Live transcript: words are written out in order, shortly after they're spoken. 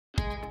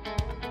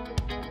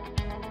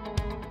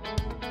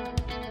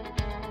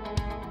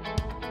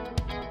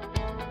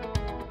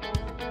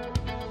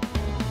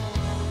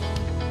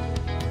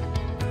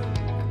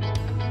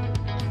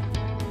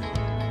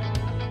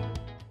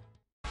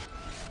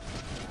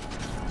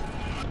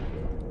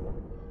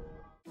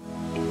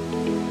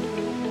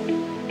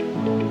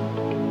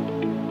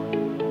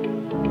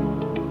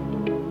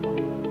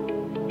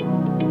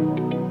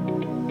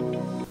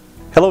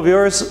Hello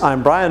viewers,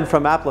 I'm Brian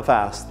from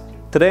Applifast.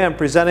 Today I'm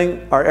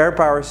presenting our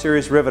AirPower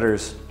Series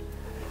Riveters.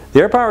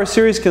 The AirPower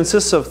Series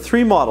consists of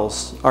three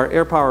models: our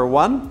AirPower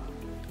 1,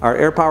 our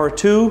AirPower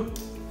 2,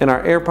 and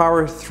our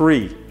AirPower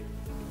 3.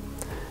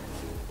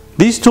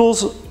 These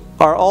tools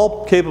are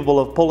all capable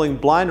of pulling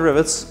blind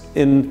rivets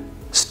in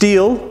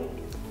steel,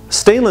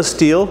 stainless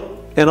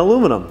steel, and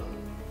aluminum.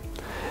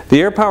 The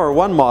AirPower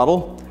 1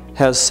 model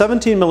has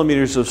 17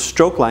 millimeters of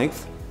stroke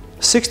length,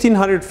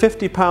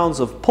 1,650 pounds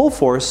of pull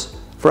force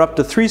for up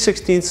to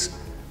 3/16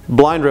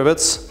 blind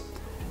rivets,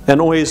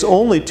 and weighs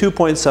only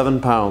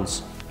 2.7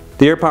 pounds.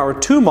 The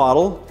AirPower 2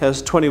 model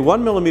has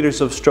 21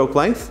 millimeters of stroke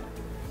length,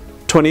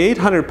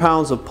 2,800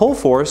 pounds of pull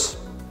force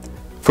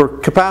for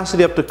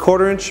capacity up to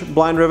 1/4 inch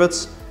blind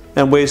rivets,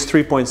 and weighs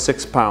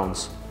 3.6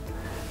 pounds.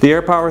 The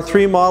AirPower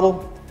 3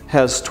 model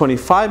has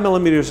 25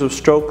 millimeters of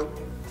stroke,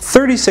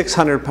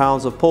 3,600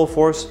 pounds of pull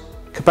force,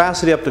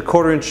 capacity up to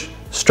 1/4 inch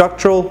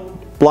structural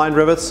blind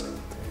rivets,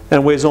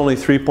 and weighs only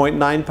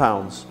 3.9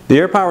 pounds. The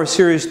AirPower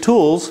Series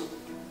tools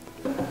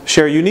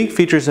share unique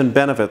features and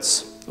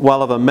benefits.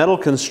 While of a metal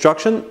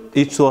construction,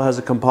 each tool has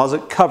a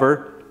composite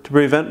cover to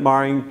prevent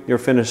marring your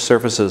finished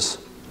surfaces.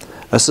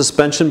 A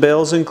suspension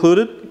bail is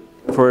included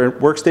for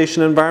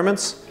workstation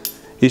environments.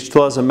 Each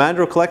tool has a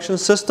Mandrel collection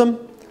system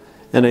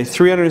and a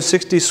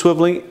 360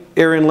 swiveling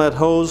air inlet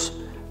hose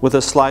with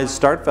a slide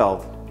start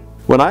valve.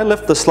 When I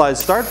lift the slide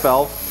start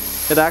valve,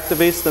 it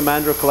activates the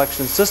Mandrel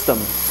collection system.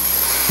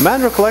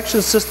 Mandrel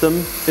collection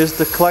system is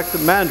to collect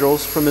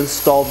mandrels from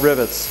installed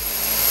rivets,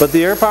 but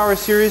the AirPower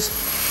Series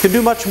can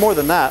do much more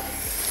than that.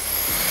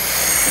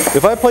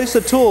 If I place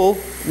a tool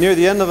near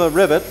the end of a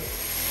rivet,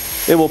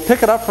 it will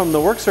pick it up from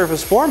the work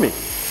surface for me.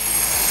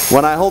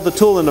 When I hold the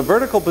tool in a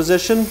vertical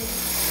position,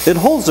 it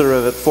holds the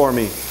rivet for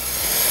me.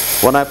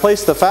 When I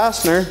place the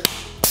fastener,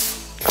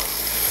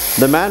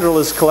 the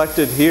mandrel is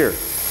collected here.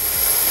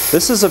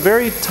 This is a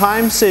very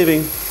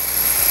time-saving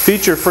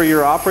feature for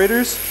your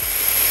operators,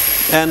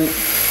 and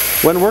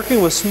when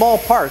working with small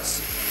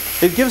parts,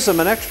 it gives them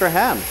an extra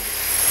hand.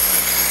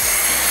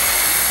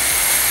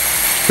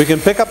 We can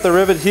pick up the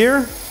rivet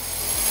here,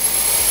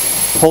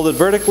 hold it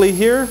vertically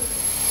here,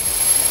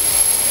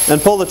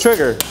 and pull the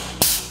trigger.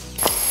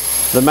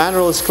 The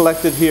mandrel is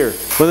collected here.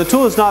 When the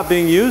tool is not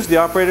being used, the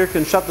operator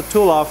can shut the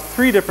tool off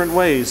 3 different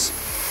ways: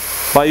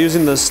 by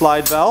using the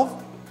slide valve,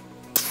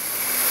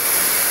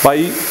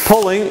 by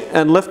pulling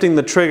and lifting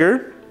the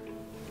trigger,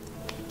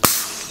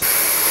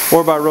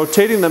 or by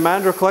rotating the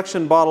mandrel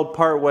collection bottle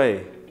part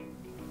way.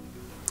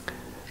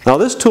 Now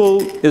this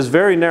tool is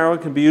very narrow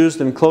and can be used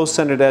in close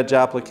centered edge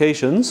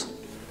applications.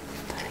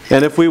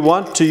 And if we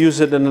want to use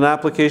it in an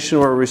application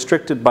where we're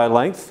restricted by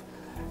length,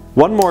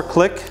 one more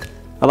click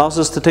allows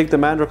us to take the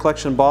mandrel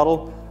collection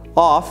bottle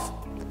off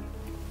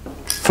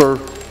for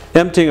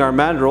emptying our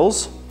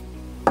mandrels,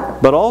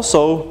 but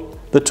also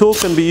the tool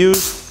can be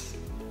used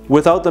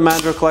without the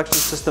mandrel collection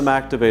system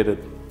activated.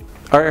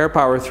 Our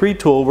AirPower 3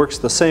 tool works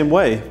the same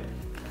way.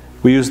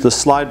 We use the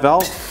slide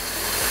valve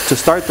to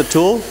start the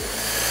tool.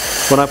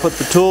 When I put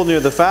the tool near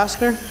the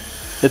fastener,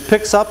 it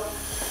picks up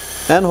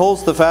and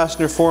holds the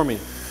fastener for me.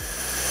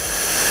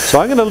 So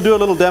I'm going to do a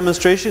little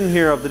demonstration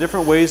here of the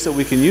different ways that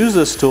we can use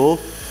this tool.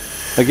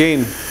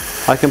 Again,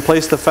 I can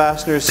place the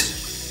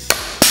fasteners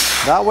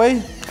that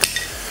way.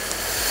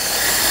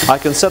 I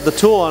can set the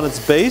tool on its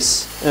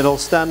base and it'll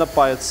stand up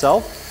by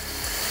itself.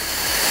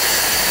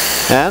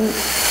 And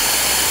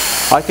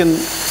I can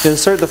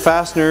insert the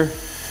fastener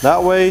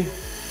that way,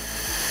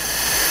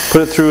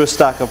 put it through a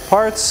stack of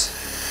parts,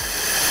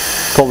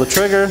 pull the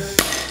trigger.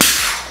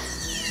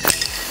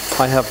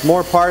 I have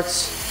more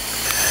parts.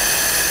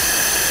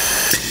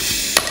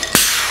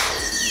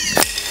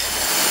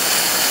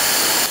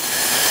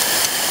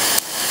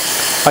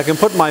 I can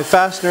put my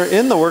fastener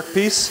in the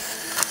workpiece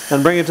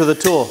and bring it to the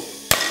tool.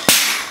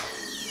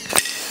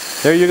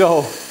 There you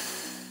go.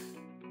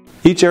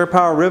 Each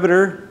AirPower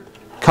riveter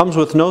comes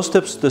with nose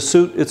tips to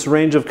suit its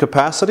range of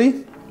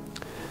capacity.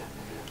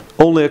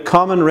 Only a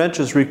common wrench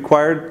is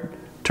required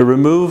to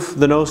remove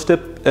the nose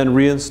tip and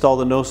reinstall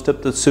the nose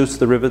tip that suits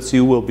the rivets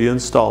you will be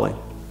installing.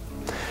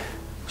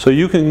 So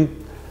you can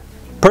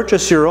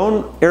purchase your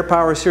own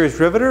AirPower Series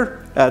riveter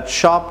at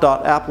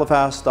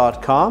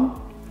shop.applifast.com.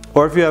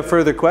 Or if you have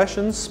further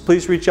questions,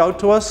 please reach out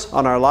to us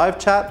on our live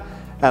chat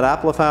at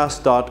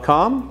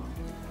applifast.com,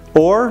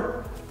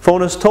 or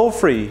phone us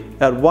toll-free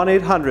at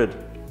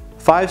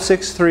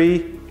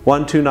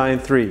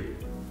 1-800-563-1293.